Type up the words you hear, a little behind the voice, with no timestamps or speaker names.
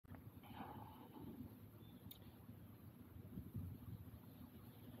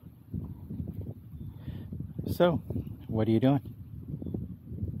So, what are you doing?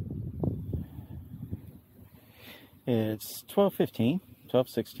 It's 12:15,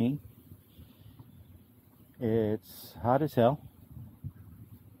 12:16. It's hot as hell.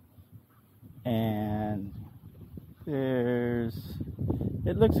 And it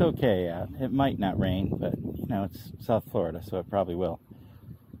looks okay out. It might not rain, but you know, it's South Florida, so it probably will.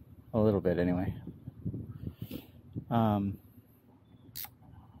 A little bit anyway.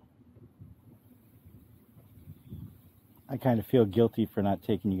 I kind of feel guilty for not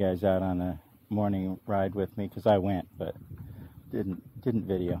taking you guys out on a morning ride with me, because I went, but didn't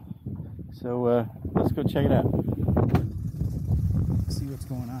video. So let's go check it out. See what's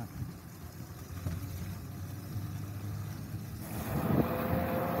going on.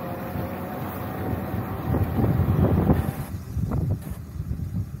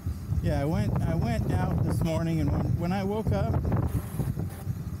 Yeah, I went out this morning, and when I woke up,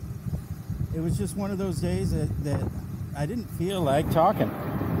 it was just one of those days that I didn't feel like talking.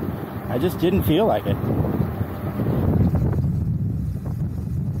 I just didn't feel like it.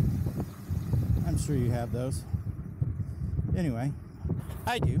 I'm sure you have those. Anyway,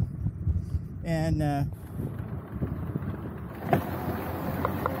 I do. And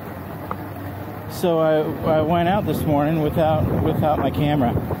so I went out this morning without my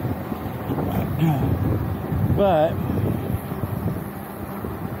camera. But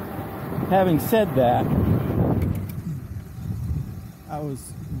having said that, I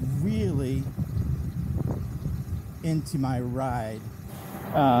was really into my ride,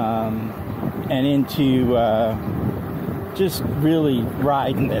 and into just really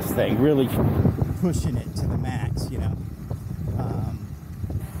riding this thing, really pushing it to the max, you know,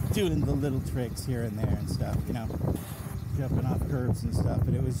 doing the little tricks here and there and stuff, you know, jumping off curbs and stuff.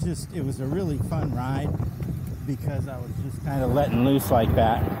 But it was a really fun ride, because I was just kind of letting loose like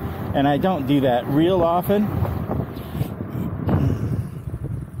that, and I don't do that real often,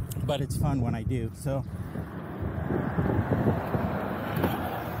 but it's fun when I do. So,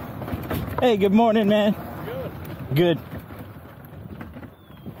 hey, good morning, man. Good.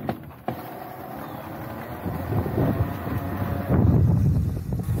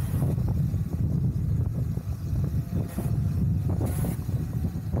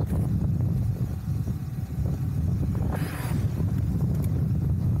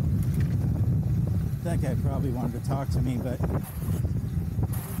 That guy probably wanted to talk to me, but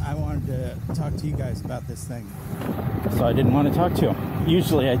I wanted to talk to you guys about this thing, so I didn't want to talk to him.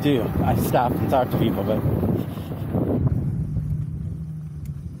 Usually I do. I stop and talk to people, but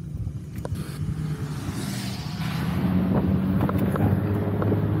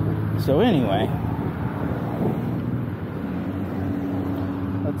so anyway,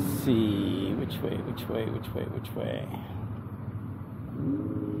 let's see, which way?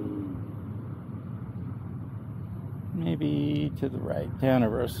 Maybe to the right, down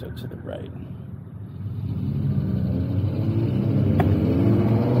Arosa to the right.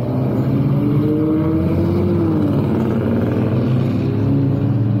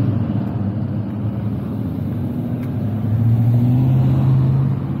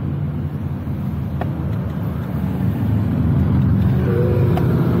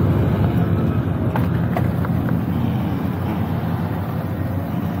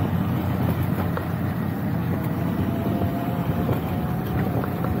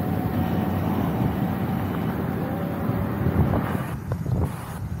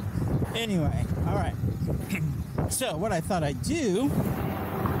 Anyway, all right. So what I thought I'd do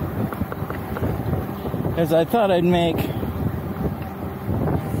is I thought I'd make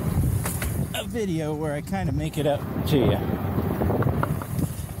a video where I kind of make it up to you,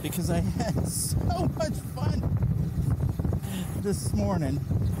 because I had so much fun this morning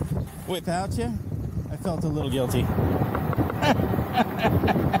without you. I felt a little guilty.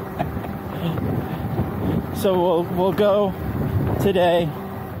 So we'll go today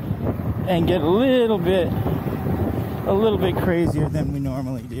and get a little bit crazier than we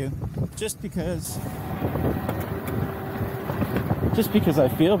normally do, just because I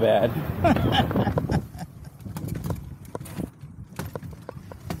feel bad.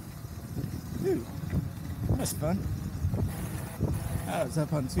 Dude, that was fun. I was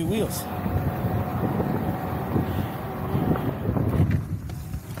up on two wheels.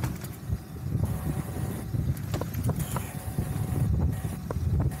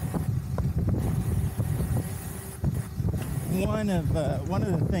 One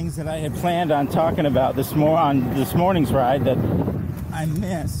of the things that I had planned on talking about on this morning's ride that I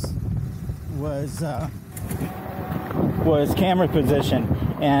missed was camera position,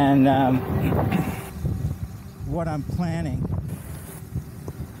 and what I'm planning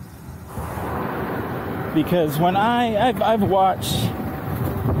because when I've watched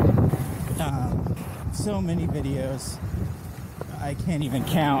so many videos, I can't even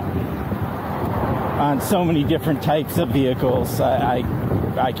count, on so many different types of vehicles. I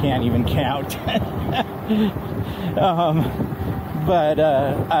can't even count. But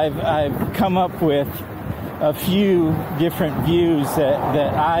I've come up with a few different views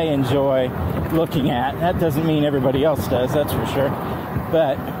that I enjoy looking at. That doesn't mean everybody else does, that's for sure.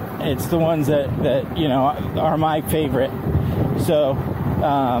 But it's the ones that you know are my favorite. So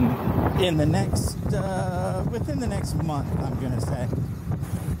in the next within the next month, I'm gonna say,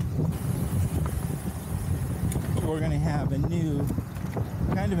 we're gonna have a new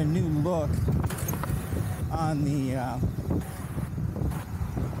look on the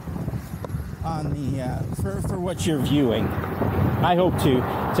for what you're viewing. I hope to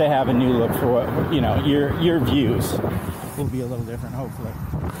have a new look for what, you know, your views will be a little different, hopefully.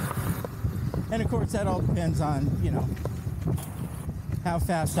 And of course, that all depends on, you know, how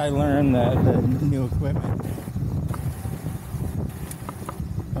fast I learn the new equipment.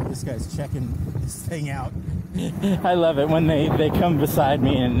 Oh, this guy's checking this thing out. I love it when they come beside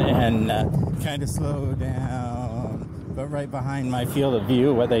me and kind of slow down, but right behind my field of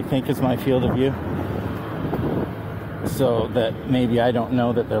view, what they think is my field of view, so that maybe I don't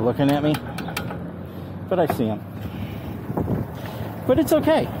know that they're looking at me, but I see them. But it's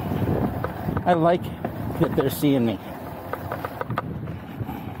okay. I like that they're seeing me.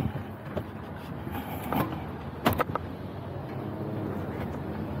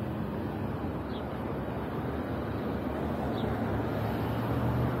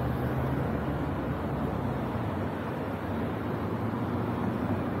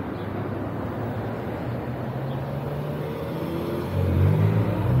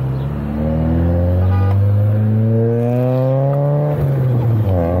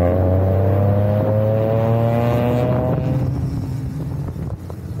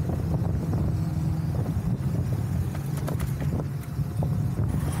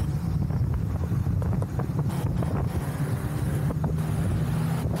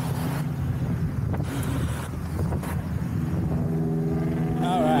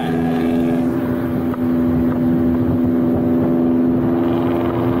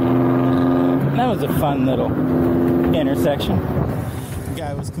 A fun little intersection. The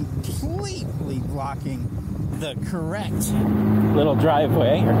guy was completely blocking the correct little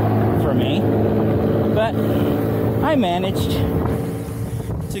driveway for me, but I managed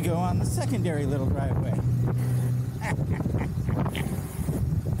to go on the secondary little driveway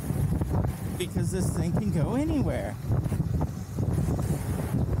because this thing can go anywhere.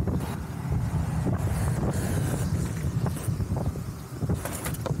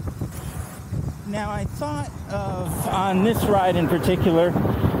 Now, I thought of, on this ride in particular,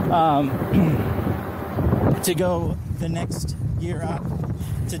 to go the next gear up,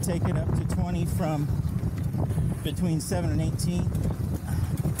 to take it up to 20 from between 7 and 18.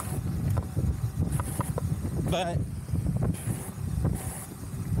 But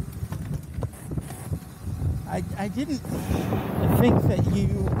I didn't think that you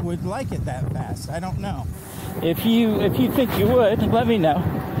would like it that fast. I don't know. If you think you would, let me know.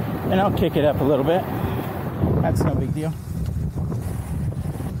 And I'll kick it up a little bit. That's no big deal.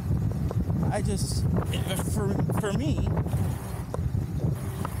 I just, for me,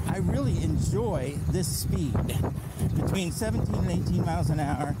 I really enjoy this speed between 17 and 18 miles an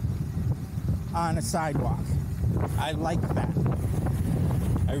hour on a sidewalk. I like that.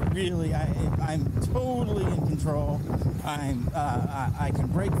 I'm totally in control. I can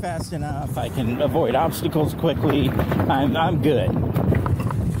brake fast enough. I can avoid obstacles quickly. I'm good.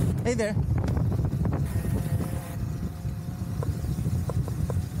 Hey there.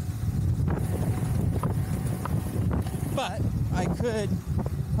 But I could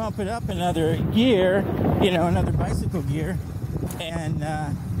pump it up another gear, you know, another bicycle gear, and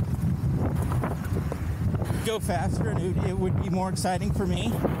go faster, and it would be more exciting for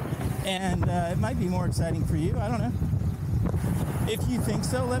me, and it might be more exciting for you. I don't know. If you think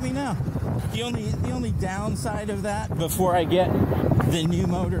so, let me know. The only downside of that, before I get the new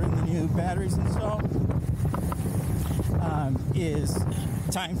motor and the new batteries installed, is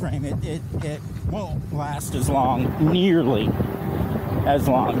time frame. It won't last as long, nearly as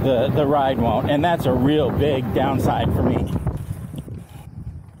long. The ride won't, and that's a real big downside for me,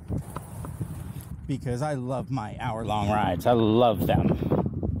 because I love my hour-long rides. I love them.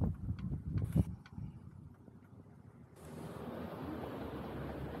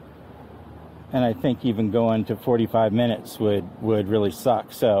 And I think even going to 45 minutes would really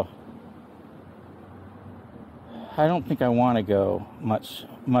suck. So I don't think I want to go much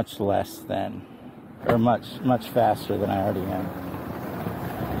less than or much faster than I already am.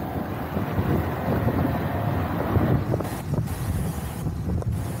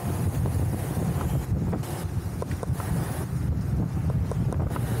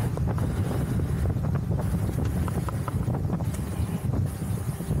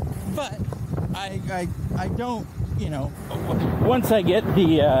 But I don't, you know, once I get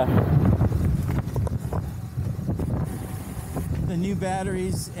the new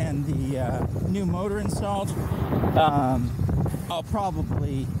batteries and the new motor installed, I'll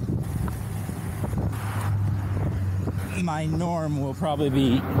probably, my norm will probably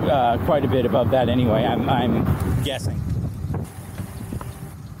be quite a bit above that anyway, I'm guessing.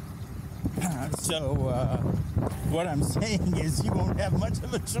 So what I'm saying is you won't have much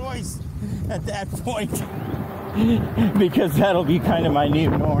of a choice at that point because that'll be kind of my new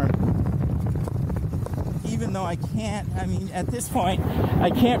norm. Even though I can't, I mean, at this point, I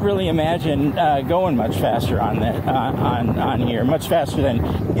can't really imagine going much faster on that, on here, much faster than,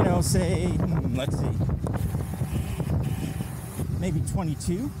 you know, say, let's see, maybe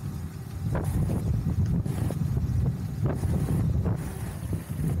 22.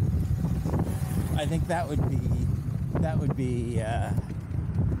 I think that would be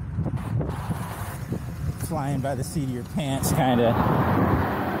flying by the seat of your pants kind of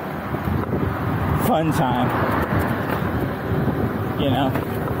fun time, you know,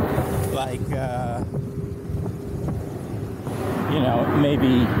 like, you know,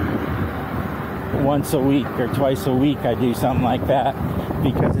 maybe once a week or twice a week I do something like that,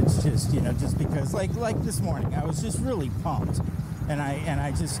 because it's just, you know, just because like this morning I was just really pumped, and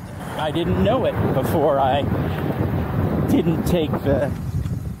I didn't know it before I didn't take the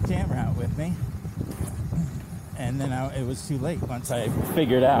camera out with me. And then it was too late once I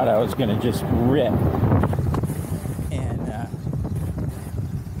figured out I was going to just rip. And,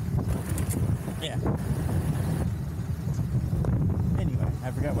 yeah. Anyway,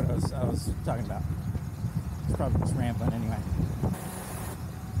 I forgot what I was talking about. It's probably just rambling anyway.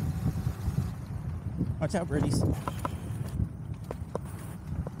 Watch out, birdies.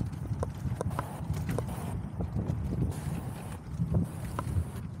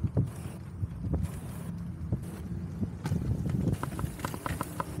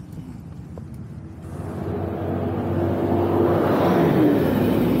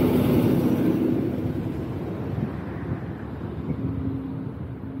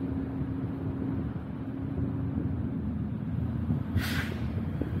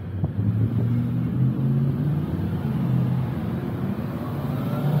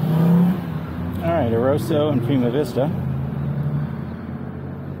 Rosso and Prima Vista. I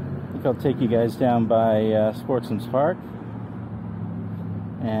think I'll take you guys down by Sportsman's Park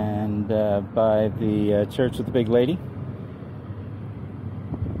and by the Church of the Big Lady.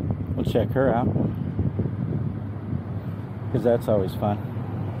 We'll check her out because that's always fun.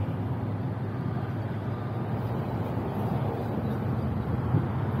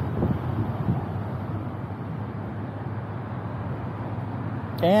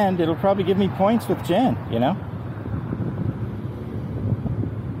 And it'll probably give me points with Jen, you know?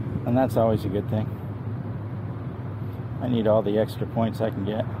 And that's always a good thing. I need all the extra points I can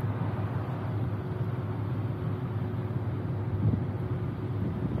get.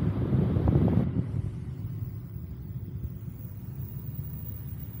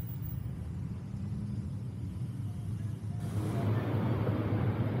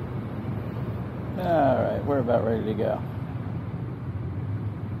 All right, we're about ready to go.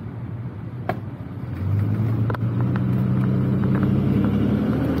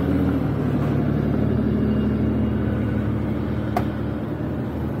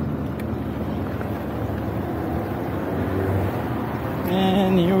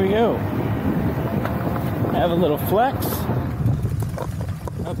 And here we go. Have a little flex.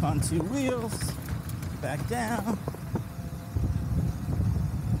 Up on two wheels. Back down.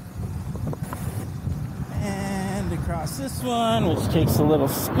 And across this one, which takes a little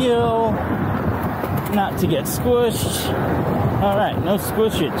skill not to get squished. All right, no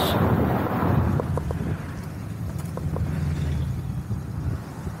squishage.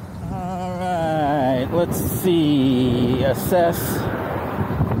 All right, let's see. Assess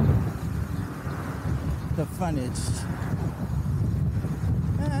the funnage.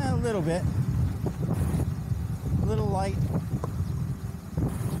 A little bit. A little light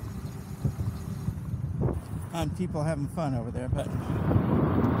on people having fun over there, but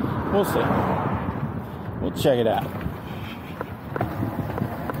we'll see. We'll check it out.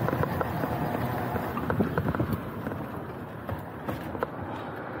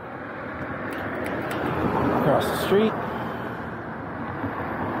 Across the street.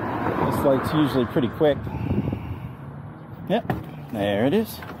 This light's usually pretty quick. Yep, there it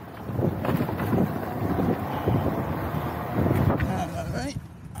is. Alright,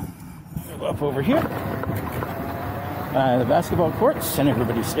 go up over here. The basketball courts, and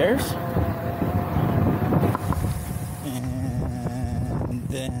everybody stares. And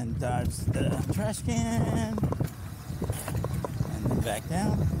then dodge the trash can. And then back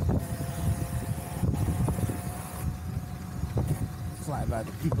down. Fly by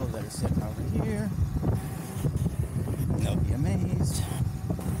the people that are sitting over here. And they'll be amazed.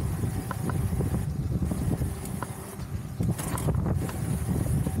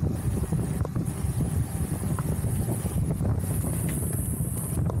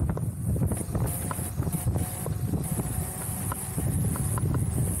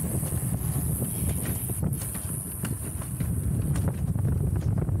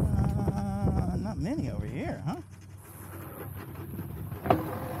 Not many over here, huh?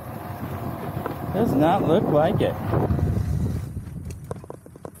 Does not look like it.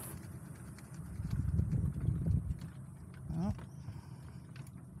 Oh.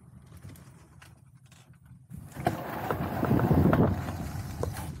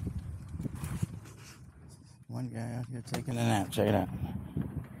 One guy out here taking a nap. Check it out.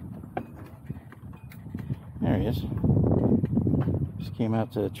 There he is. Just came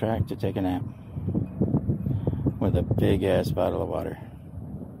out to the track to take a nap with a big ass bottle of water.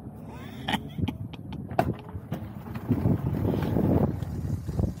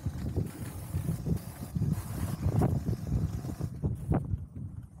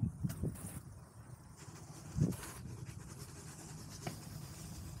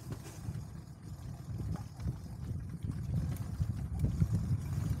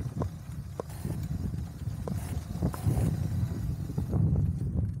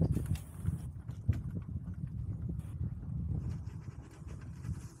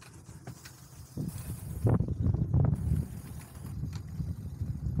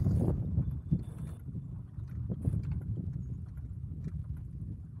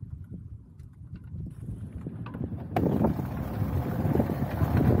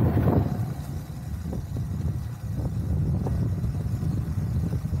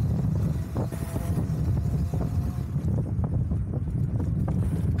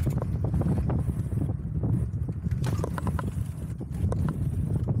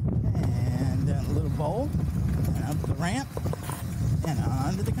 Bowl and up the ramp and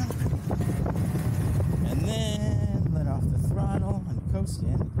onto the concrete, and then let off the throttle and coast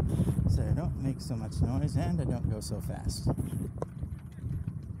in so I don't make so much noise and I don't go so fast,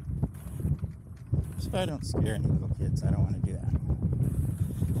 so I don't scare any little kids. I don't want to do that.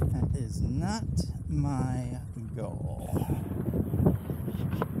 That is not my goal.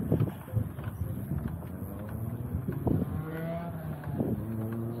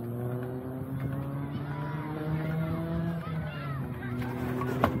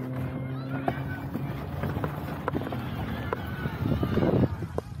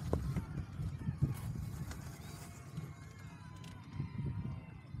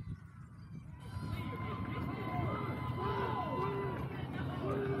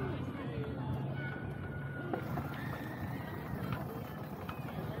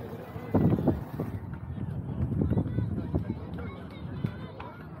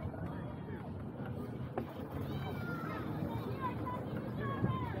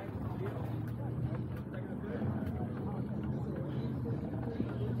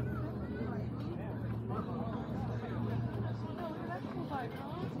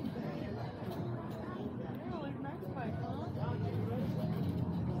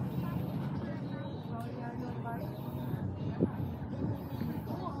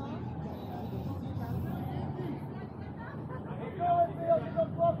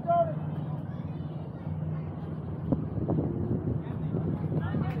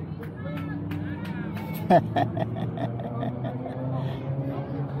 Oh,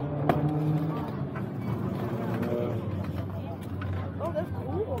 that's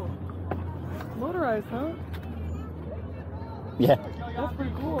cool. Motorized, huh? Yeah. That's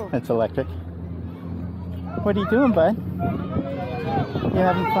pretty cool. It's electric. What are you doing, bud? You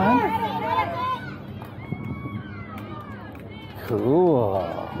having fun? Cool.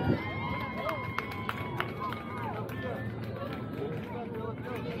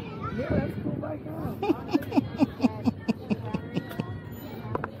 Yeah, that's cool bike, huh?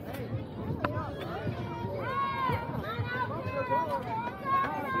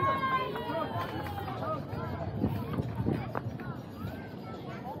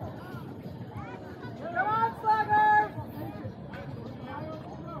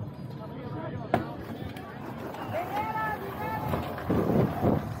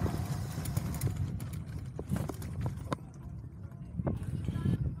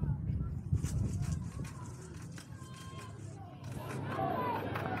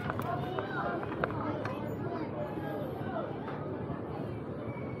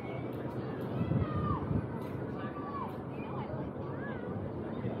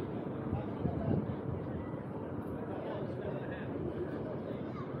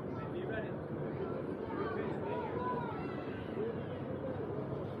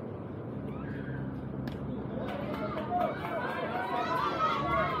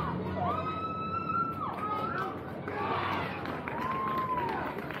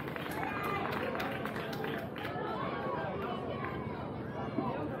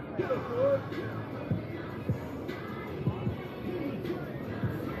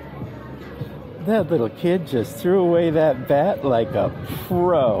 That little kid just threw away that bat like a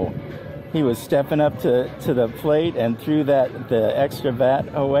pro. He was stepping up to the plate and threw the extra bat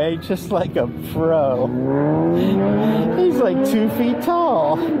away just like a pro. He's like 2 feet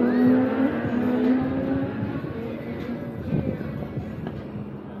tall.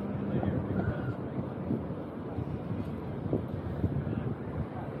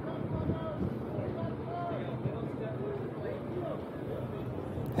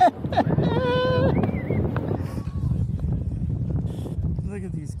 Look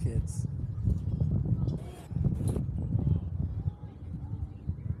at these kids.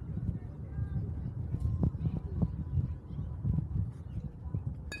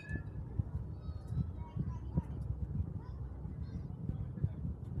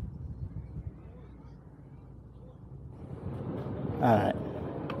 All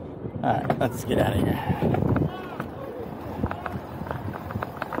right, let's get out of here.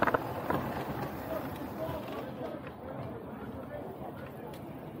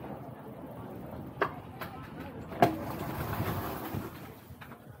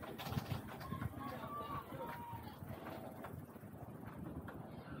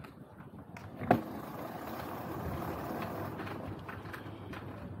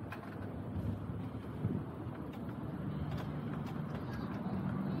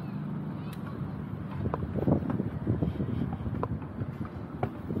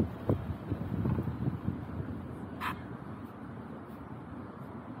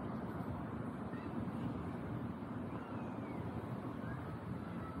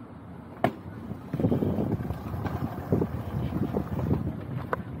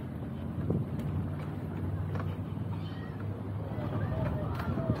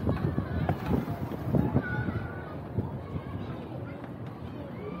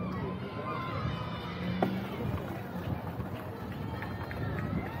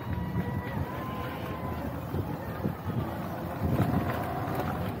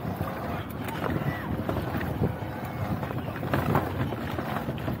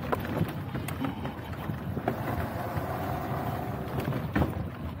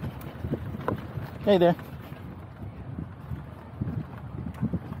 Hey there.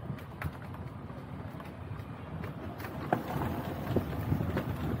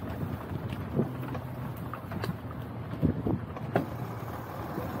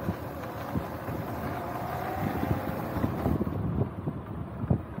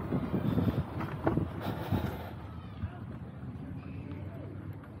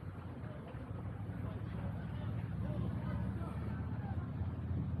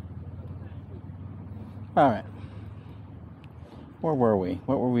 All right. Where were we?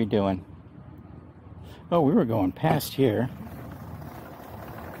 What were we doing? Oh, we were going past here.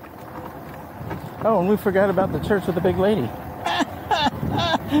 Oh, and we forgot about the church with the big lady.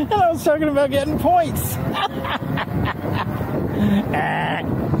 And I was talking about getting points.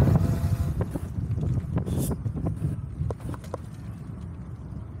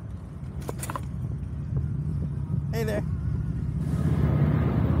 Hey there.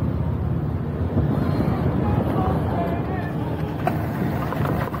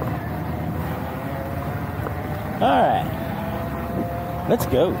 All right, let's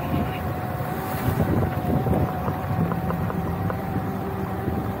go.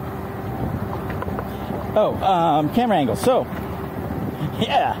 Oh, camera angle. So,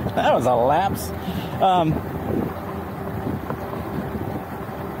 yeah, that was a lapse.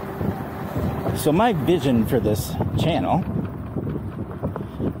 So my vision for this channel,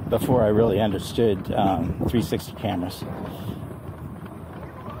 before I really understood 360 cameras,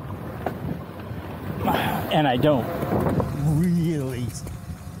 and I don't really,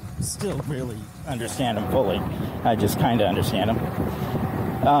 still really understand them fully. I just kind of understand them.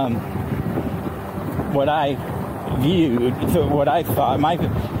 What I viewed, what I thought, my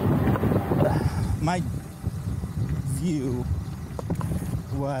view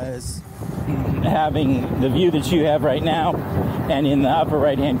was having the view that you have right now, and in the upper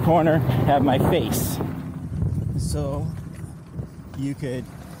right hand corner have my face. So you could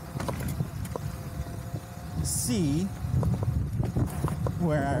see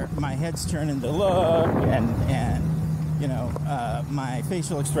where my head's turning to look, and you know, my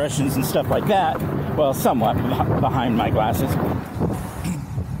facial expressions and stuff like that. Well, somewhat behind my glasses.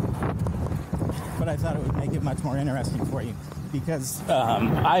 But I thought it would make it much more interesting for you, because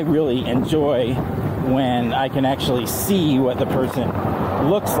I really enjoy when I can actually see what the person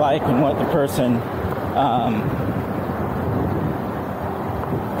looks like and what the person,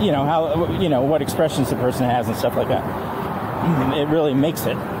 you know, how, you know, what expressions the person has and stuff like that. It really makes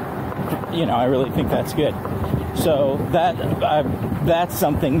it you know, I really think that's good. So that's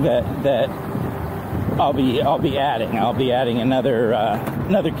something that I'll be adding. I'll be adding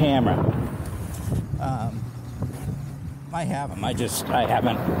another camera. I have them. I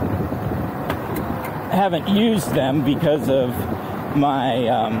haven't used them because of my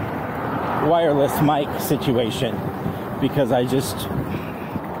wireless mic situation. Because I just,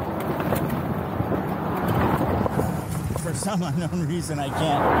 for some unknown reason, I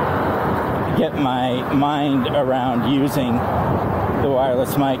can't get my mind around using the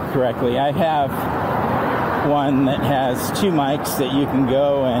wireless mic correctly. I have one that has 2 mics that you can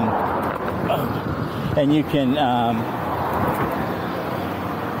go and you can,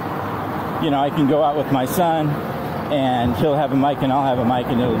 you know, I can go out with my son and he'll have a mic and I'll have a mic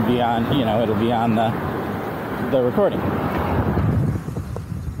and it'll be on, you know, it'll be on the recording.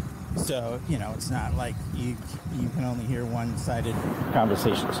 So, you know, it's not like you can only hear one-sided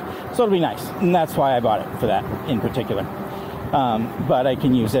conversations. So it'll be nice. And that's why I bought it, for that in particular. But I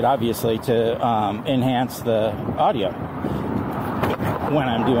can use it, obviously, to enhance the audio when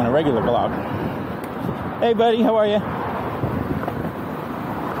I'm doing a regular vlog. Hey, buddy, how are you?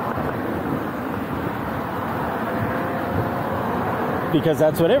 Because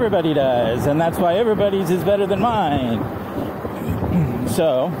that's what everybody does, and that's why everybody's is better than mine.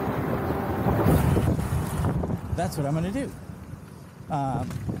 So, that's what I'm going to do. I'm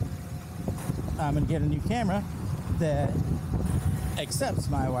going to get a new camera that accepts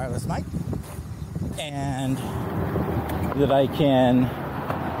my wireless mic, and that I can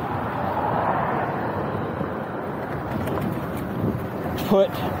put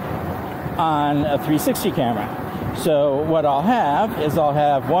on a 360 camera. So what I'll have is I'll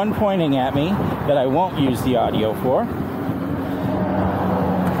have one pointing at me that I won't use the audio for,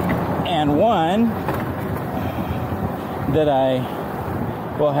 and one that I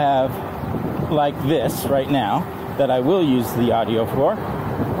will have like this right now that I will use the audio for,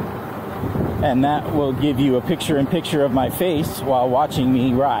 and that will give you a picture-in-picture of my face while watching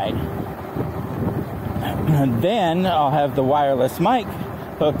me ride. And then I'll have the wireless mic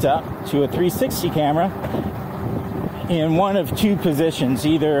hooked up to a 360 camera in one of 2 positions,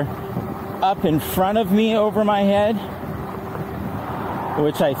 either up in front of me over my head,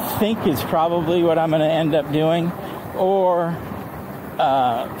 which I think is probably what I'm going to end up doing, or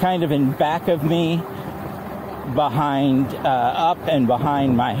kind of in back of me, behind, up and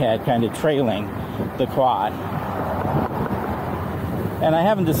behind my head, kind of trailing the quad. And I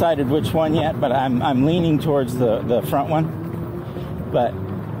haven't decided which one yet, but I'm leaning towards the front one. But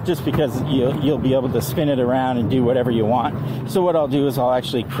just because you'll be able to spin it around and do whatever you want. So what I'll do is I'll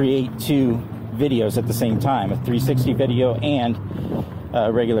actually create 2 videos at the same time, a 360 video and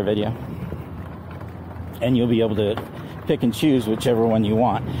a regular video. And you'll be able to pick and choose whichever one you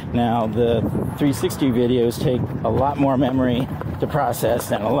want. Now, the 360 videos take a lot more memory to process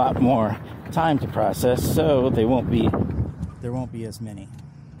and a lot more time to process, so there won't be as many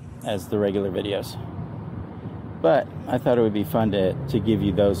as the regular videos. But I thought it would be fun to give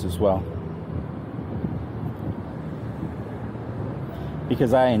you those as well,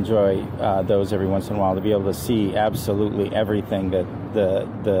 because I enjoy those every once in a while, to be able to see absolutely everything that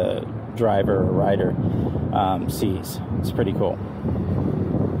the driver or rider sees. It's pretty cool.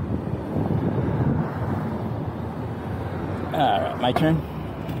 Alright, my turn.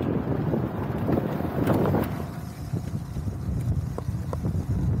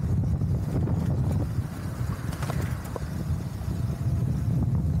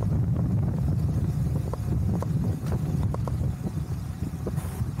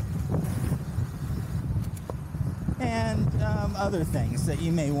 Other things that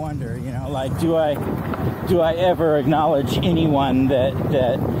you may wonder, you know, like do I ever acknowledge anyone that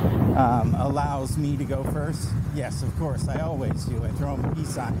allows me to go first? Yes, of course, I always do. I throw them a peace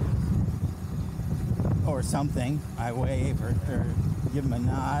sign or something. I wave or give them a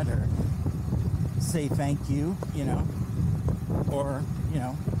nod or say thank you, you know, or, you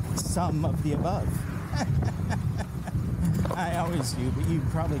know, some of the above. I always do, but you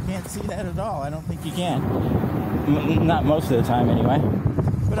probably can't see that at all. I don't think you can. Not most of the time, anyway.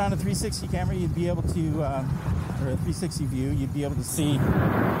 But on a 360 camera, you'd be able to, or a 360 view, you'd be able to see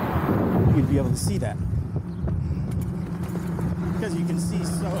that, because you can see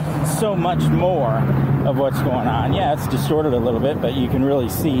so much more of what's going on. Yeah, it's distorted a little bit, but you can really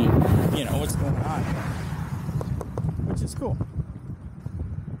see, you know, what's going on, which is cool.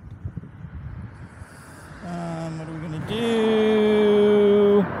 What are we gonna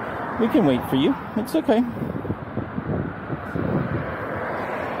do? We can wait for you. It's okay.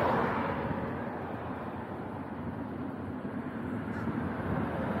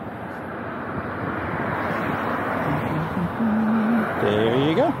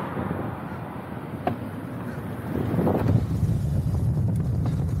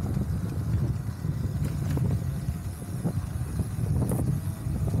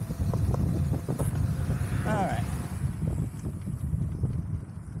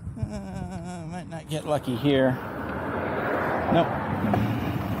 lucky here. Nope.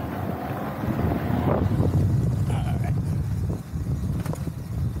 Alright.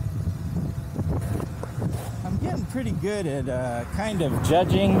 I'm getting pretty good at kind of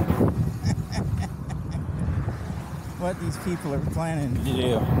judging what these people are planning to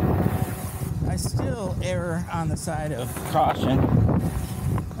do. I still err on the side of caution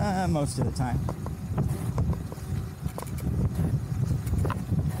most of the time.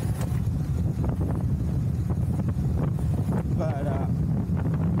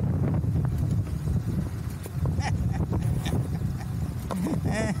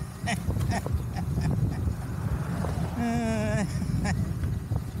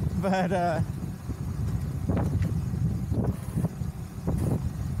 But God,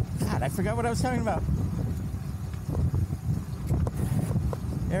 I forgot what I was talking about.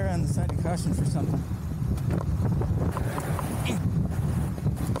 Err on the side of caution for something.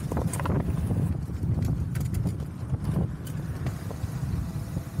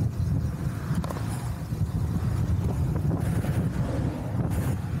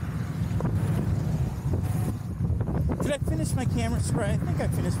 Did I finish my camera square? I think I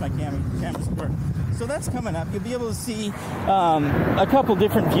finished my camera square. So that's coming up. You'll be able to see a couple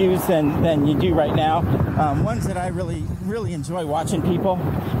different views than you do right now. Ones that I really enjoy watching people.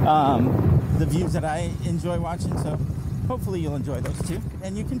 The views that I enjoy watching. So hopefully you'll enjoy those too.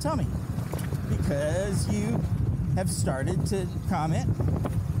 And you can tell me, because you have started to comment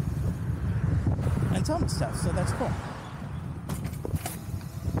and tell me stuff. So that's cool.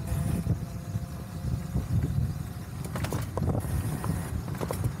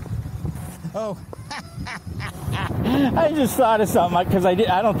 Oh, I just thought of something because I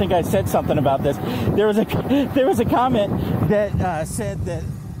don't think I said something about this. There was a comment that said that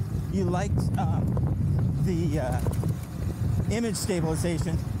you liked the image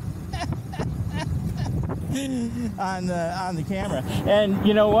stabilization on the camera, and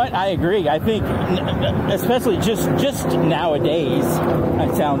you know what? I agree. I think, especially just nowadays, I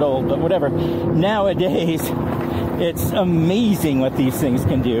sound old, but whatever. Nowadays, it's amazing what these things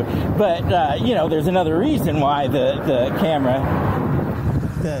can do. But you know, there's another reason why the camera,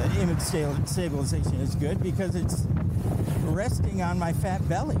 the image stabilization is good, because it's resting on my fat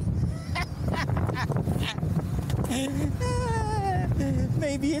belly.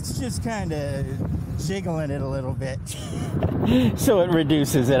 Maybe it's just kind of jiggling it a little bit, so it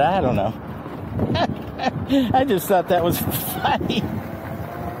reduces it. I don't know. I just thought that was funny.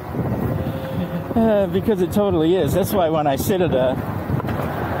 Because it totally is. That's why when I sit at a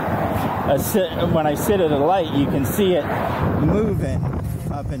light, you can see it moving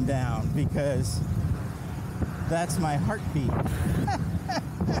up and down, because that's my heartbeat.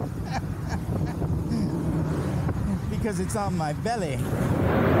 Because it's on my belly.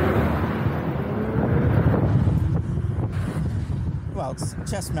 Well, it's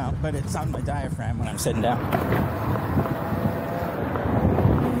chest mount, but it's on my diaphragm when I'm sitting down.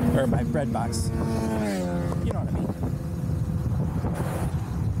 Or my bread box. You know what I mean.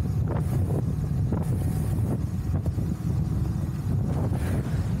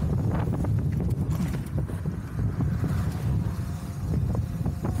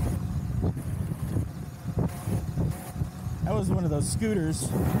 That was one of those scooters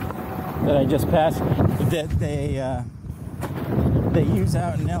that I just passed that they use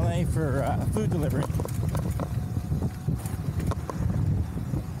out in LA for food delivery.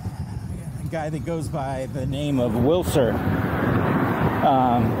 Guy that goes by the name of Wilser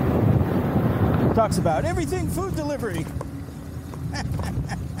talks about everything food delivery.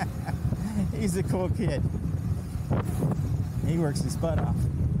 He's a cool kid. He works his butt off.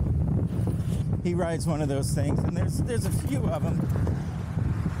 He rides one of those things, and there's a few of them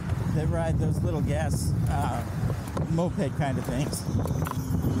that ride those little gas moped kind of things,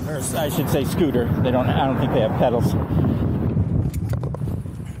 or I should say scooter. I don't think they have pedals.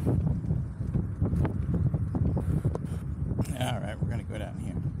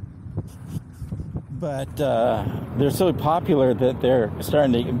 But they're so popular that they're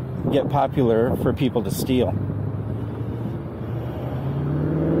starting to get popular for people to steal.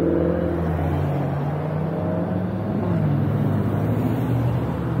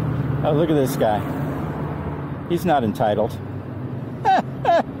 Oh, look at this guy. He's not entitled.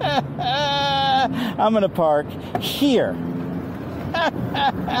 I'm going to park here.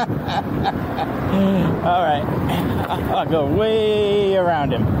 All right. I'll go way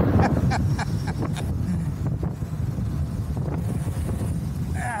around him.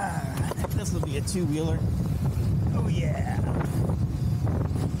 This will be a two-wheeler. Oh, yeah.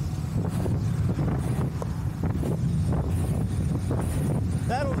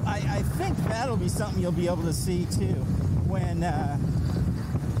 I think that'll be something you'll be able to see too when I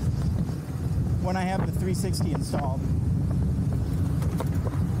have the 360 installed,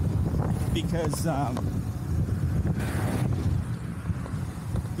 because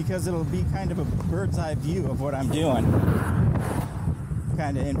it'll be kind of a bird's eye view of what I'm doing,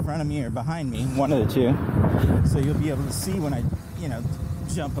 kind of in front of me or behind me, one of the two. So you'll be able to see when I,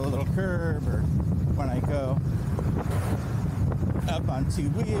 jump a little curb, or when I go up on two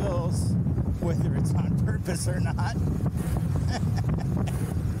wheels, whether it's on purpose or not.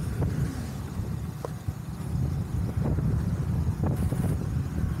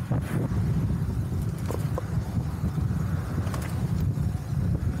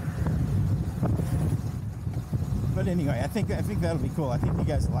 But anyway, I think that'll be cool. I think you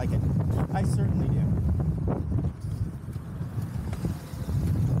guys will like it. I certainly do.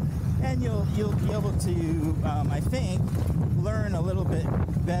 And you'll be able to, I think, learn a little bit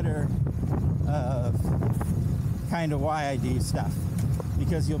better of kind of why I do stuff,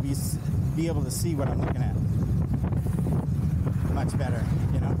 because you'll be able to see what I'm looking at much better,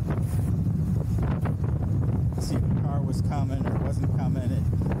 See if the car was coming or wasn't coming. And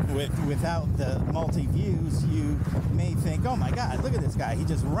without the multi-views, you may think, oh my God, look at this guy. He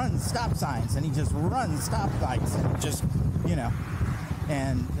just runs stop signs, and he just runs stop lights, and just,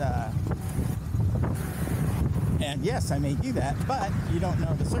 and yes, I may do that, but you don't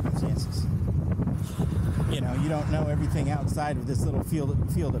know the circumstances. You don't know everything outside of this little field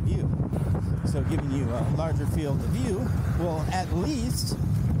of view. So giving you a larger field of view will at least,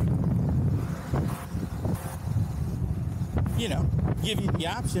 give you the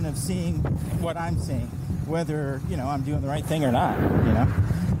option of seeing what I'm seeing, whether, I'm doing the right thing or not,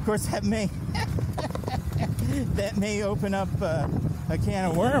 Of course, that may open up a can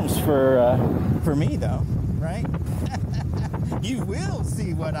of worms for me, though, right? You will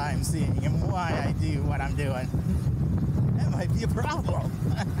see what I'm seeing and why I do what I'm doing. That might be a problem.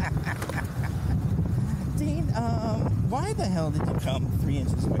 Dean, why the hell did you come 3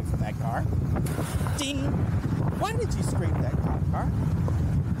 inches away from that car? Dean, why did you scrape that car?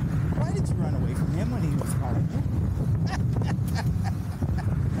 Why did you run away from him when he was following you?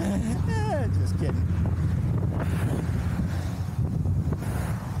 Just kidding.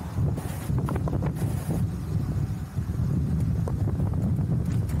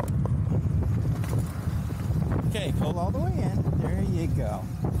 Okay, pull all the way in. There you go.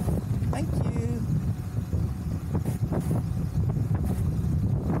 Thank you.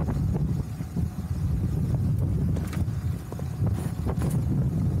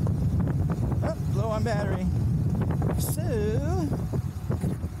 Oh, low on battery. So,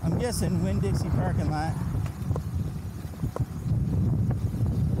 I'm guessing Winn-Dixie parking lot.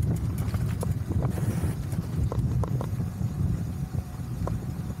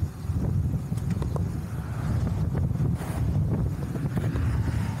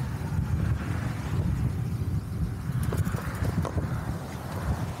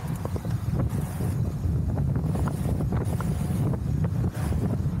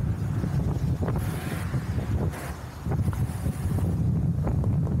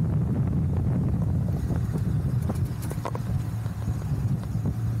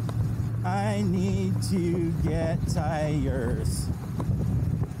 I need to get tires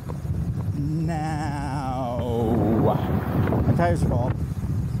now. My tires are bald.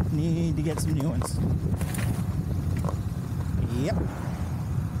 Need to get some new ones. Yep.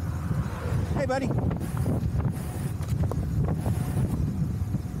 Hey, buddy.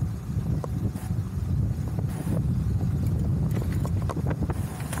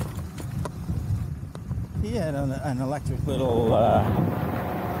 He had an electric little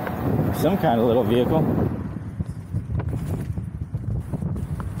some kind of little vehicle.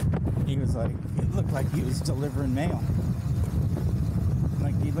 He was like, it looked like he was delivering mail.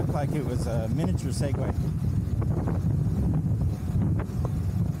 Like he looked like it was a miniature Segway.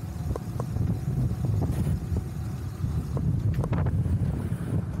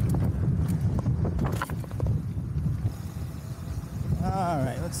 All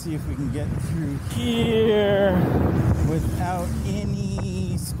right, let's see if we can get through here without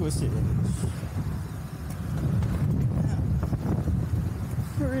any squishage.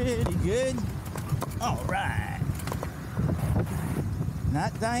 Pretty good. All right.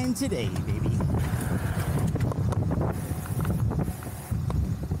 Not dying today, baby.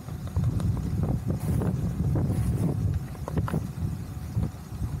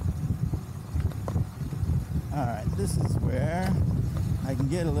 All right, this is where I can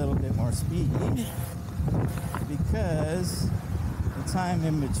get a little bit more speed because the time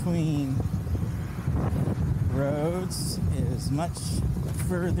in between roads is much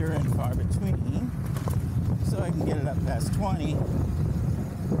further and far between, so I can get it up past 20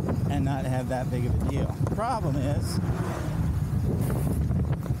 and not have that big of a deal. Problem is,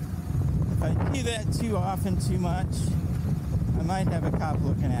 if I do that too often, too much, I might have a cop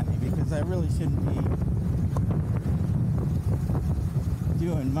looking at me, because I really shouldn't be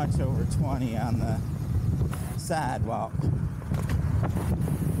doing much over 20 on the sidewalk,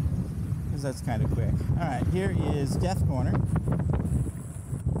 because that's kind of quick. Alright, here is Death Corner.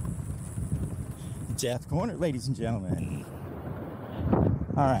 Death Corner, ladies and gentlemen.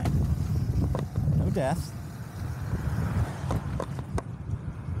 Alright. No death.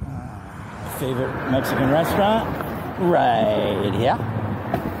 Favorite Mexican restaurant? Right here.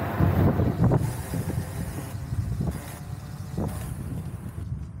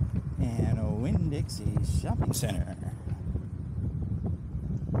 And a Winn-Dixie Shopping Center.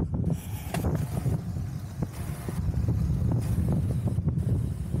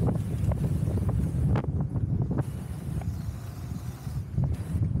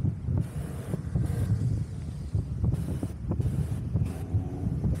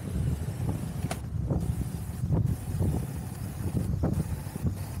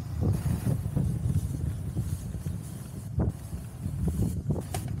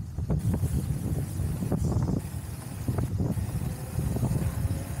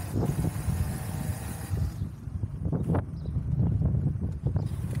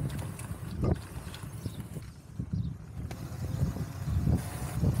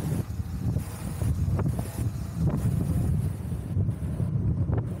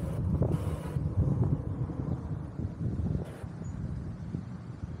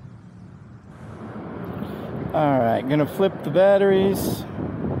 Alright, gonna flip the batteries.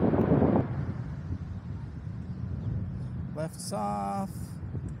 Left's off,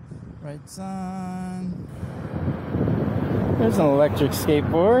 right's on. There's an electric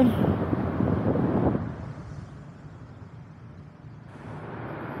skateboard.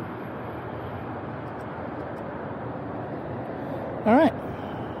 Alright.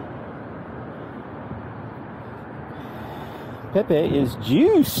 Pepe is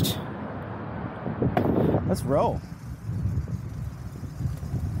juiced. Let's roll.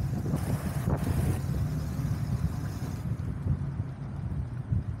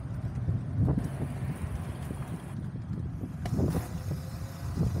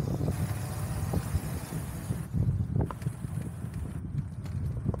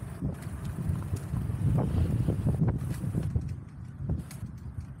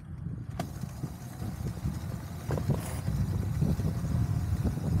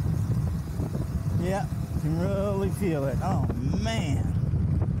 Yeah. Can really feel it. Oh man.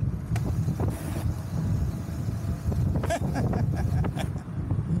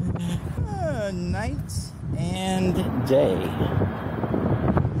 Night and day.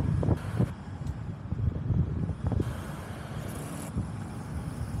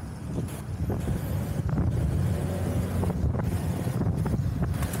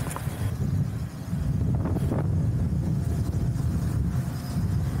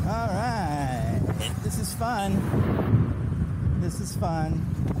 This is fun. This is fun.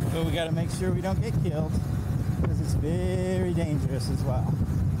 But we got to make sure we don't get killed, because it's very dangerous as well.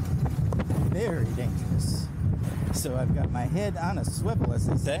 Very dangerous. So I've got my head on a swivel, as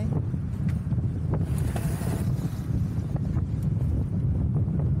they say.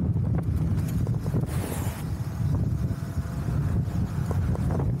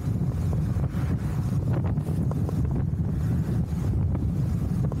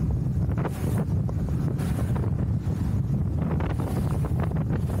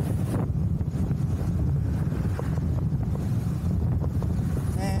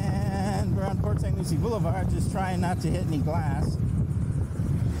 St. Lucie Boulevard, just trying not to hit any glass.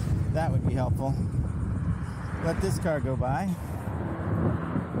 That would be helpful. Let this car go by.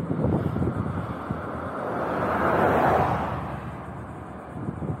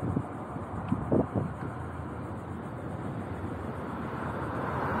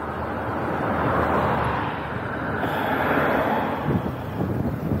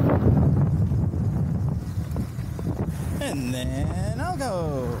 And then I'll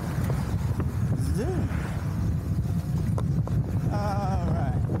go. Zoom.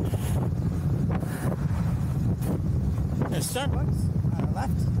 Alright. There's Starbucks on the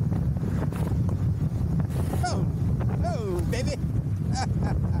left. Oh! Oh, baby!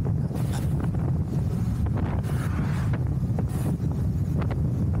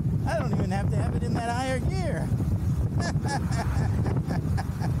 I don't even have to have it in that higher gear.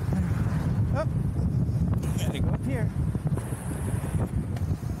 Oh, gotta go up here.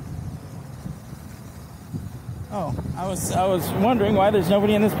 Oh, I was wondering why there's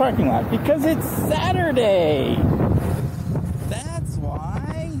nobody in this parking lot. Because it's Saturday. That's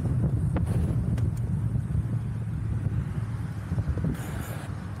why.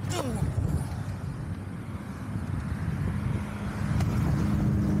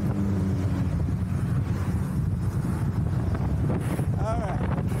 All right.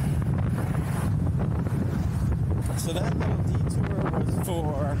 So that little detour was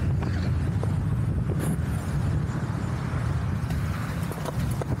for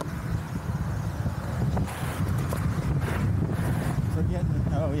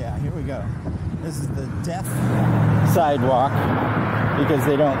oh yeah, here we go. This is the deaf sidewalk because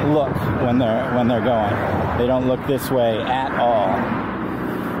they don't look when they're going. They don't look this way at all.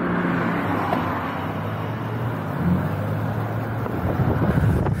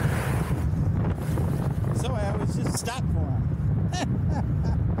 So I always just stop for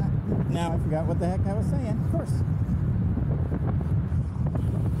them. Now I forgot what the heck I was saying. Of course.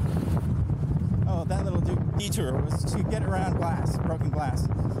 Oh, that little detour was to get around glass, broken glass,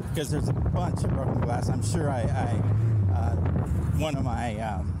 because there's a bunch of broken glass. I'm sure one of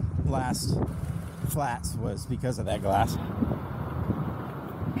my last flats was because of that glass.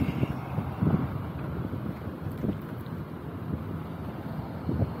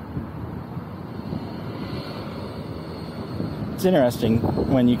 It's interesting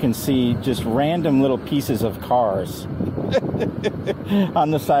when you can see just random little pieces of cars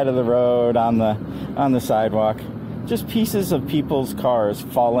on the side of the road, on the sidewalk. Just pieces of people's cars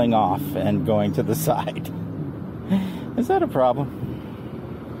falling off and going to the side. Is that a problem?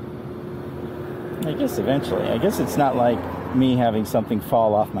 I guess eventually. I guess it's not like me having something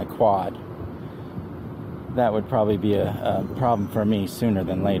fall off my quad. That would probably be a problem for me sooner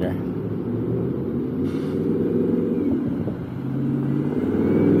than later.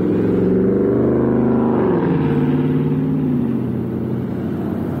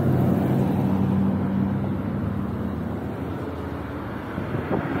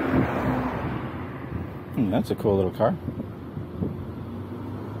 That's a cool little car.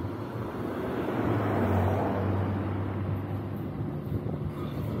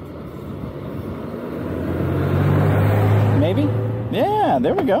 Maybe? Yeah,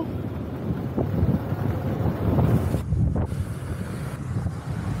 there we go.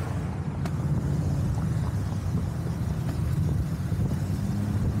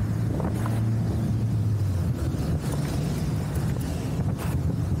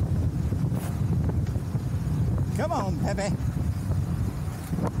 Come on, Pepe.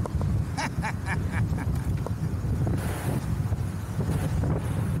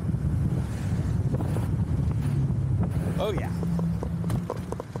 Oh, yeah.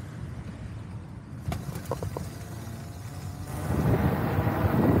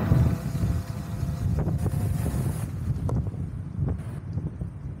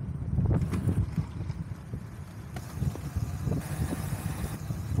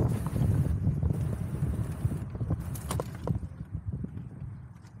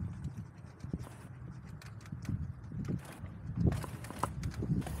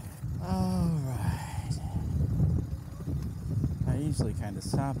 Usually kind of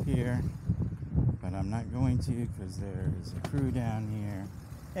stop here, but I'm not going to because there's a crew down here.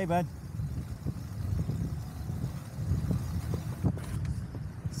 Hey, bud.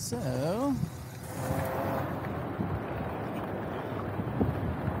 So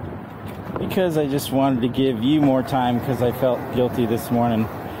because I just wanted to give you more time because I felt guilty this morning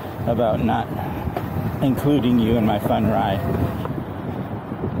about not including you in my fun ride.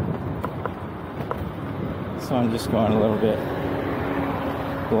 So I'm just going a little bit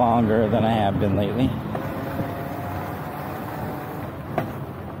longer than I have been lately.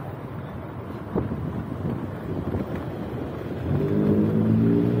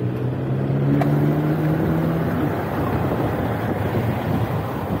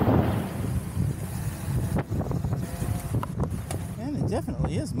 And it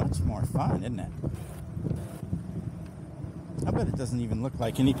definitely is much more fun, isn't it? I bet it doesn't even look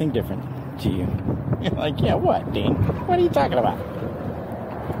like anything different to you. You're like, yeah, what, Dean? What are you talking about?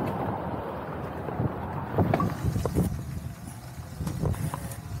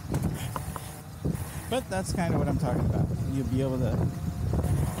 But that's kind of what I'm talking about. You'll be able to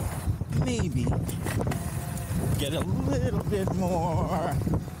maybe get a little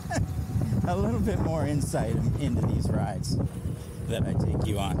bit more insight into these rides that I take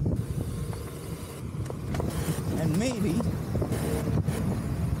you on. And maybe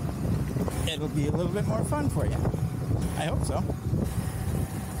it'll be a little bit more fun for you. I hope so.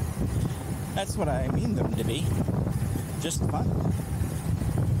 That's what I mean them to be. Just fun.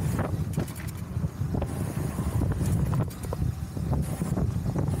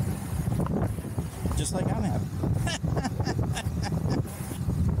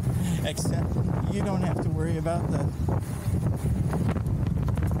 Except you don't have to worry about the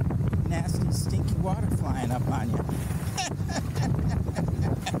nasty, stinky water flying up on you.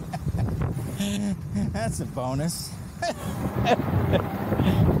 That's a bonus.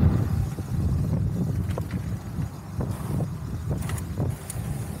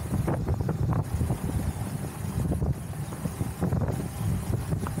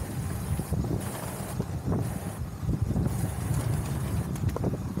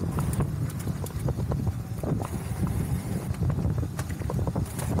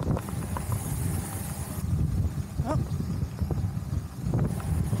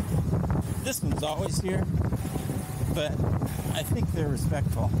 This one's always here, but I think they're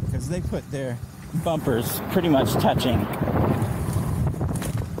respectful because they put their bumpers pretty much touching.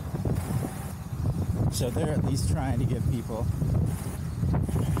 So they're at least trying to give people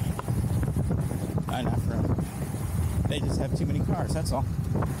enough room. They just have too many cars, that's all.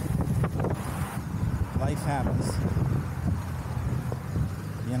 Life happens.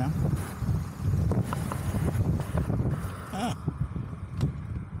 You know? Oh.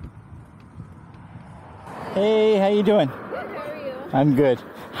 Hey, how you doing? Good, how are you? I'm good.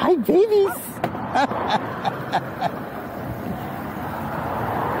 Hi, babies!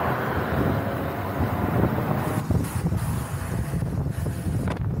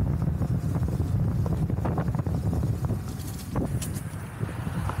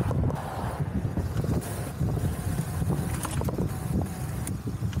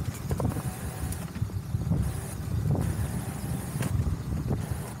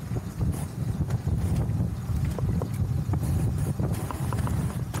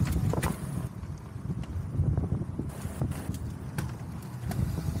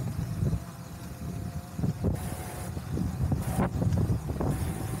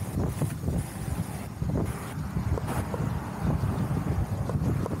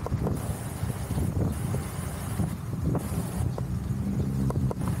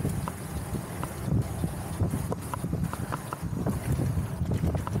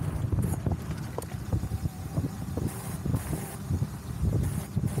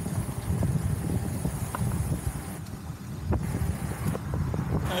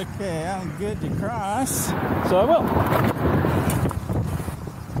 Okay, I'm good to cross, so I will.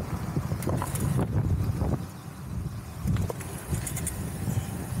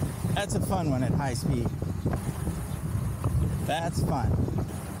 That's a fun one at high speed. That's fun.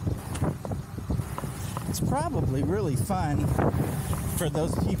 It's probably really fun for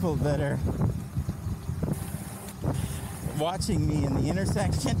those people that are watching me in the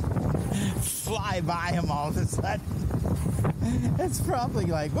intersection fly by them all of a sudden. It's probably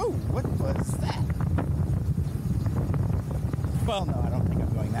like, whoa, what was that? Well, no, I don't think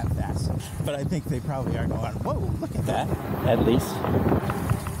I'm going that fast. But I think they probably are going, whoa, look at that, at least.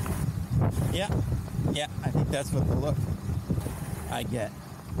 Yeah, I think that's what the look I get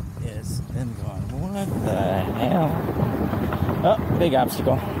is them going, what the hell? Oh, big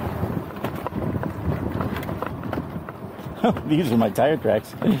obstacle. These are my tire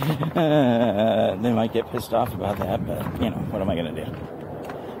tracks. They might get pissed off about that, but, you know, what am I going to do?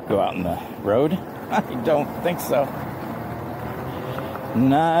 Go out on the road? I don't think so.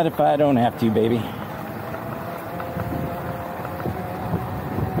 Not if I don't have to, baby.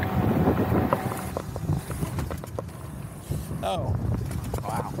 Oh,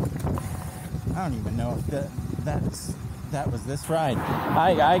 wow. I don't even know if that was this ride.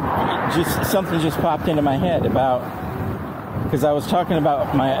 Something just popped into my head about, because I was talking about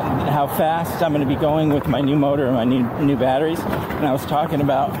how fast I'm going to be going with my new motor and my new batteries, and I was talking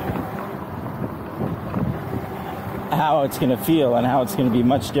about how it's going to feel and how it's going to be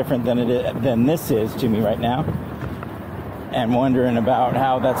much different than this is to me right now, and wondering about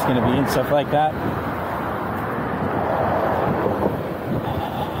how that's going to be and stuff like that.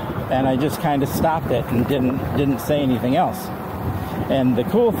 And I just kind of stopped it and didn't say anything else. And the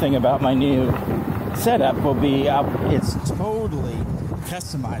cool thing about my new setup will be it's totally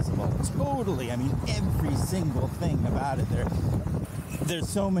customizable. Totally. I mean, every single thing about it. There's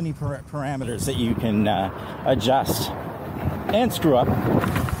so many parameters that you can adjust and screw up.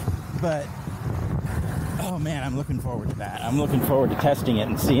 But oh man, I'm looking forward to that. I'm looking forward to testing it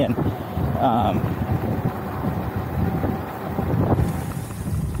and seeing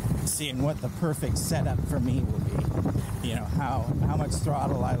what the perfect setup for me will be. You know, how much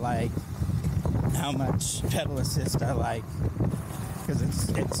throttle I like, how much pedal assist I like, because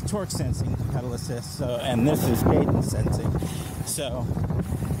it's torque sensing pedal assist, so, and this is cadence sensing, so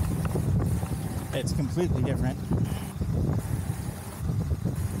it's completely different.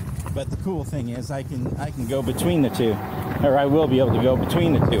 But the cool thing is I can go between the two, or I will be able to go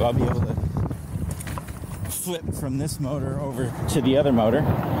between the two. I'll be able to flip from this motor over to the other motor,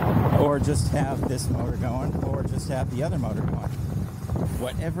 or just have this motor going, or just have the other motor going.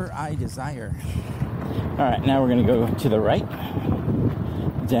 Whatever I desire. All right, now we're going to go to the right,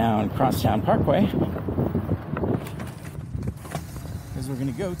 down Crosstown Parkway, because we're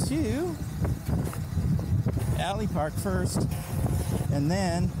going to go to Alley Park first, and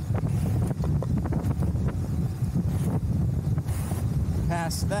then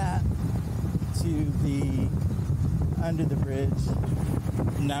past that to the under the bridge,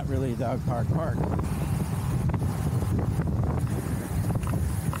 not really a dog park.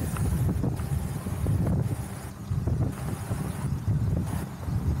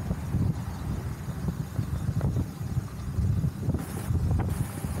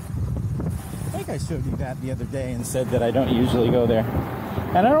 I showed you that the other day and said that I don't usually go there,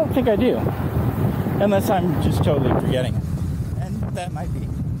 and I don't think I do, unless I'm just totally forgetting it, and that might be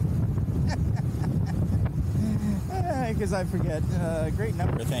because I forget a great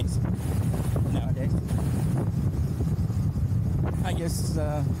number of things nowadays. I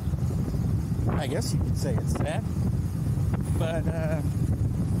guess you could say it's sad, but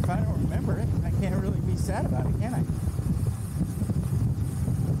if I don't remember it, I can't really be sad about it, can I?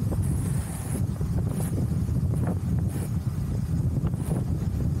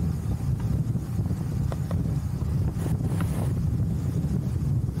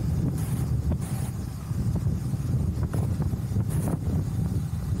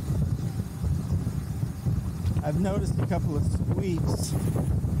 I've noticed a couple of squeaks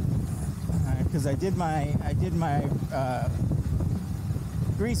because I did my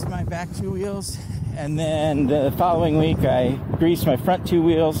greased my back two wheels, and then the following week I greased my front two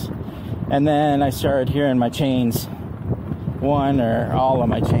wheels, and then I started hearing my chains, one or all of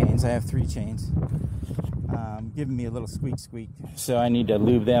my chains. I have 3 chains, giving me a little squeak, so I need to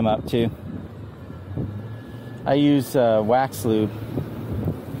lube them up too. I use wax lube.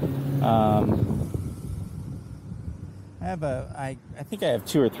 I think I have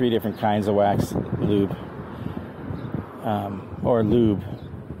 2 or 3 different kinds of wax lube, or lube.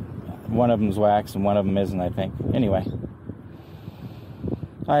 One of them's wax and one of them isn't, I think. Anyway,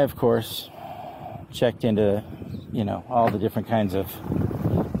 I of course checked into, all the different kinds of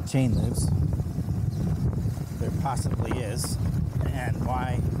chain lubes there possibly is, and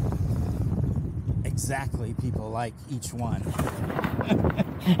why exactly people like each one,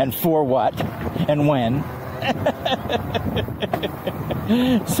 and for what, and when.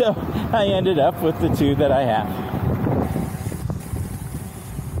 So I ended up with the 2 that I have.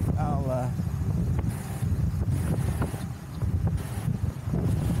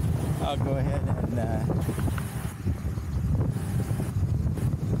 I'll go ahead and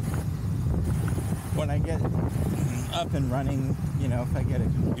when I get up and running, if I get a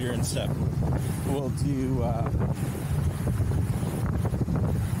computer and stuff, we'll do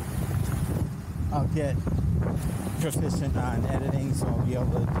I'll get proficient on editing, so I'll be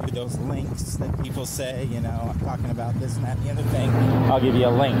able to do those links that people say, I'm talking about this and that and the other thing. I'll give you a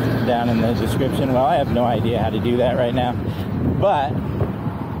link down in the description. Well, I have no idea how to do that right now, but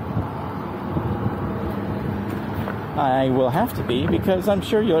I will have to be, because I'm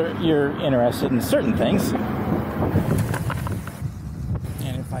sure you're interested in certain things.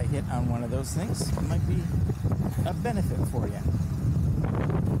 And if I hit on one of those things, it might be a benefit for you.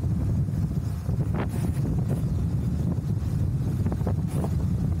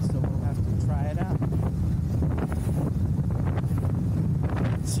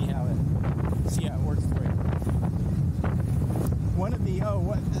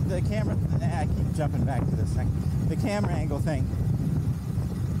 The camera, I keep jumping back to this thing. The camera angle thing.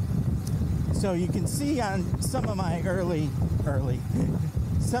 So you can see on some of my early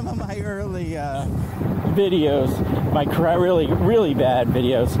videos, my really bad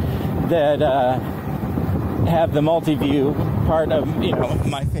videos that have the multi-view part of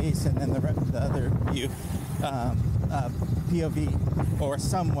my face, and then the other view, POV, or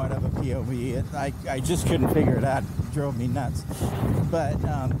somewhat of a POV. I just couldn't figure it out. It drove me nuts. But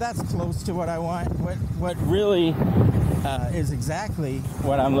that's close to what I want. What really is exactly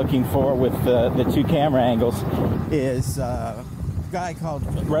what I'm looking for with the 2 camera angles is a guy called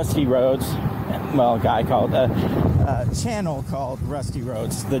Rusty Rhodes. Well, a channel called Rusty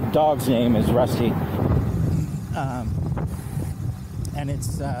Rhodes. The dog's name is Rusty. And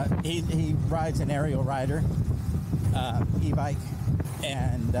it's he rides an aerial rider e-bike,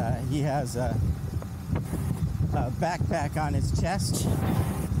 and he has a backpack on his chest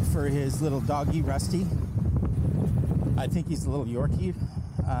for his little doggy Rusty. I think he's a little Yorkie.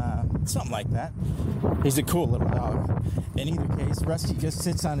 Something like that. He's a cool little dog. In either case, Rusty just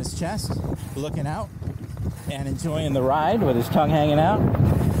sits on his chest, looking out and enjoying the ride with his tongue hanging out.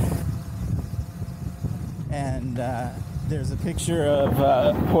 And there's a picture of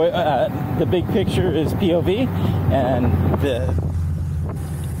the big picture is POV, and the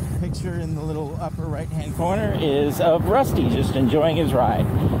picture in the little upper right hand corner is of Rusty just enjoying his ride.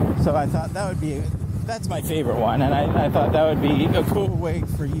 So I thought that would be that's my favorite one, and I thought that would be a cool way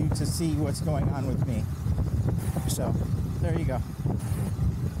for you to see what's going on with me. So there you go.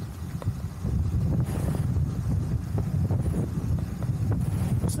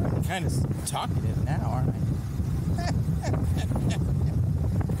 I'm starting kind of talkative now, aren't I?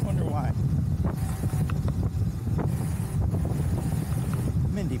 Wonder why.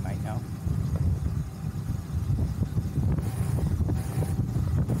 Mindy might know.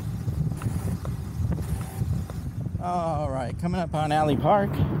 All right, coming up on Alley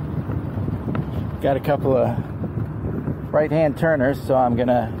Park. Got a couple of right-hand turners, so I'm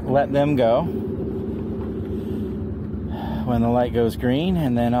gonna let them go when the light goes green,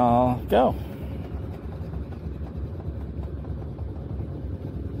 and then I'll go.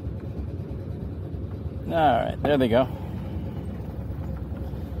 All right, there they go.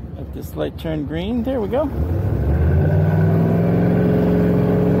 Let this light turn green. There we go.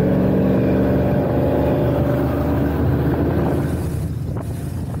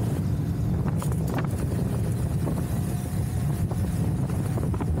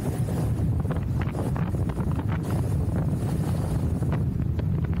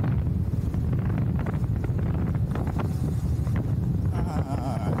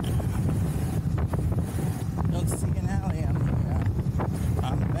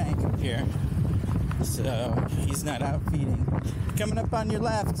 Here, so he's not out feeding. Coming up on your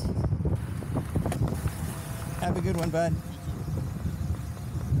left. Have a good one, bud.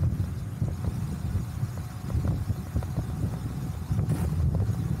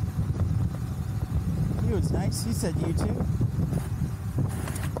 He was nice. He said you too.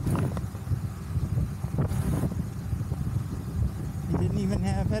 He didn't even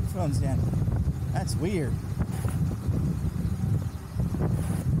have headphones in. That's weird.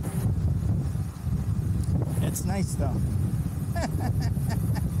 It's nice though.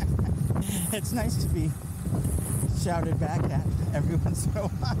 It's nice to be shouted back at every once in a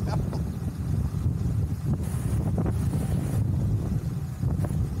while.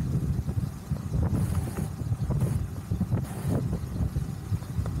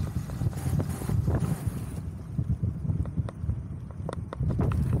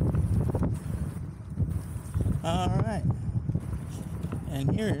 All right.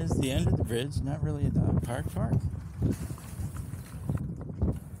 And here is the end of the bridge. Not really a dog park.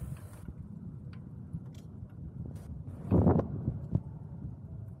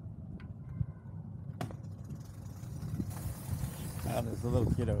 Oh, there's a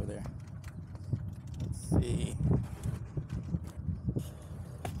little kid over there. Let's see.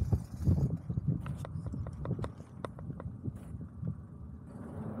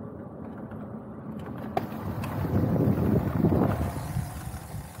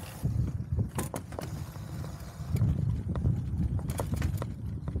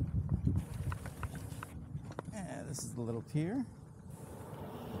 This is the little pier.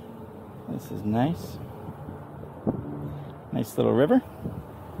 This is nice. Nice little river.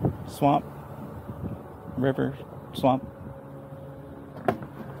 Swamp. River. Swamp.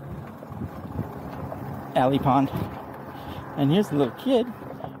 Alley pond. And here's the little kid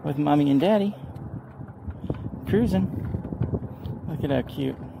with mommy and daddy cruising. Look at how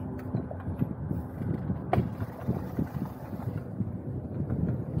cute.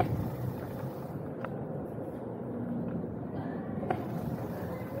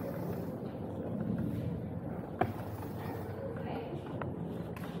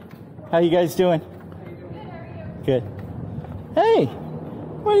 How you guys doing? Good. Hey,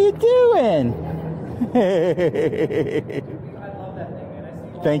 what are you doing? I love that thing,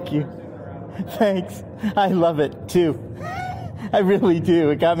 man. Thank you. Thanks. I love it too. I really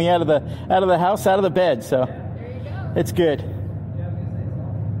do. It got me out of the house, out of the bed. So it's good.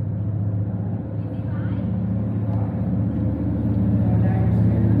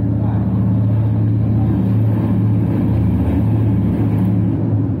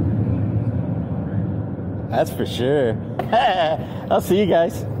 That's for sure. I'll see you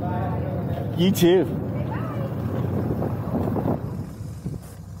guys. You too.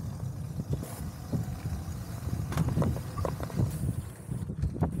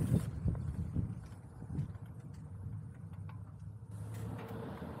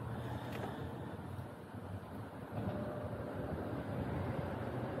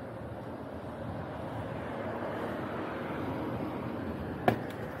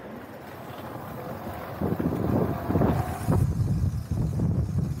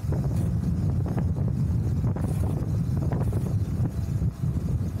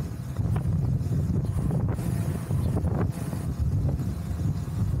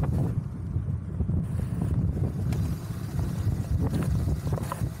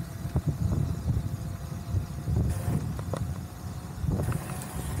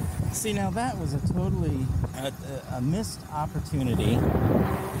 See, now that was a totally a missed opportunity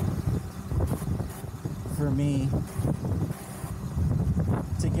for me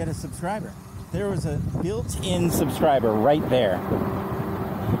to get a subscriber. There was a built-in subscriber right there.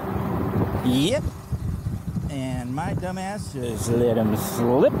 Yep. And my dumbass just let him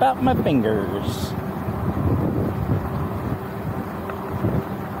slip out my fingers.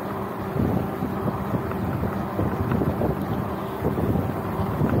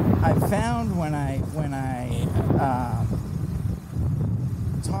 I found when I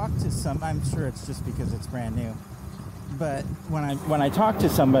talk to some, I'm sure it's just because it's brand new, but when I talk to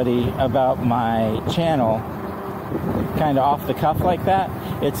somebody about my channel, kind of off the cuff like that,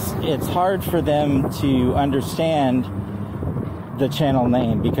 it's hard for them to understand the channel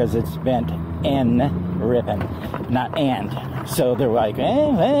name because it's Bent-N-Rippin, not and. So they're like,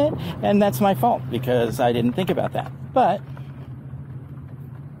 and that's my fault because I didn't think about that. But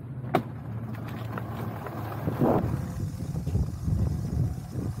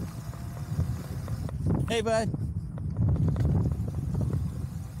hey, bud.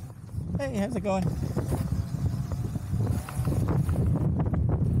 Hey, how's it going?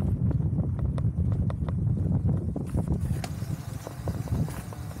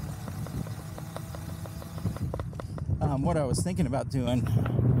 What I was thinking about doing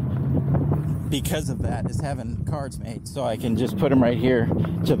because of that is having cards made so I can just put them right here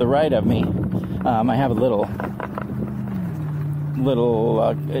to the right of me. I have a little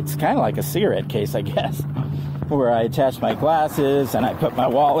it's kind of like a cigarette case, I guess, where I attach my glasses and I put my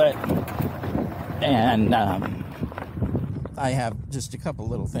wallet, and I have just a couple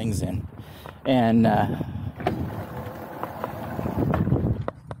little things in, and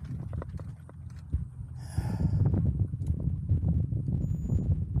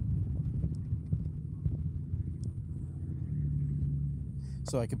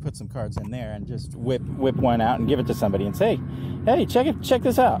so I could put some cards in there and just whip one out and give it to somebody and say, hey, check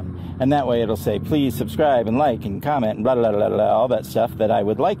this out. And that way it'll say, please subscribe and like and comment and blah, blah, blah, blah, all that stuff that I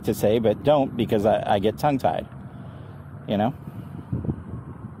would like to say, but don't because I get tongue-tied, you know?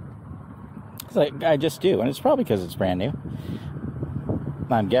 It's like, I just do, and it's probably because it's brand new.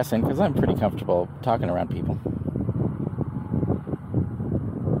 I'm guessing, because I'm pretty comfortable talking around people.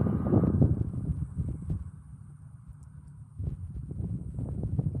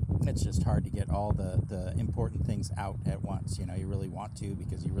 It's just hard to get all the important things out at once. You know, you really want to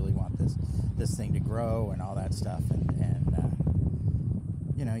because you really want this thing to grow and all that stuff. And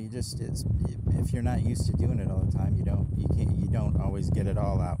you know, you just if you're not used to doing it all the time, you don't always get it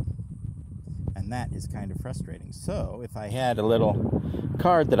all out, and that is kind of frustrating. So if I had a little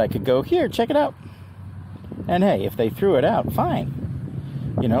card that I could go, here, check it out, and hey, if they threw it out,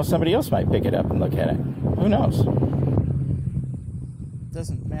 fine. You know, somebody else might pick it up and look at it. Who knows?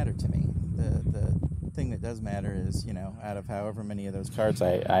 Doesn't matter to me. The thing that does matter is, you know, out of however many of those cards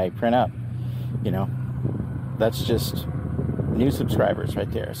I print up, you know, that's just new subscribers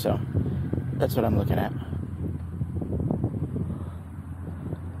right there. So that's what I'm looking at.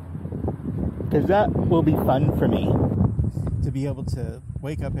 Because that will be fun for me to be able to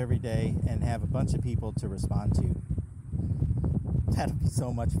wake up every day and have a bunch of people to respond to. That'll be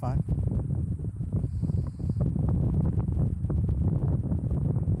so much fun.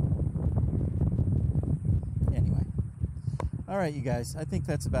 All right, you guys, I think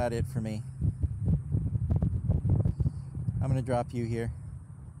that's about it for me. I'm going to drop you here.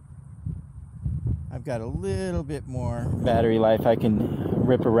 I've got a little bit more battery life. I can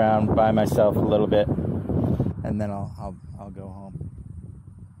rip around by myself a little bit, and then I'll go home.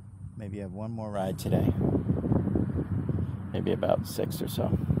 Maybe have one more ride today. Maybe about 6 or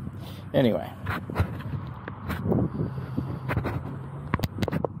so. Anyway.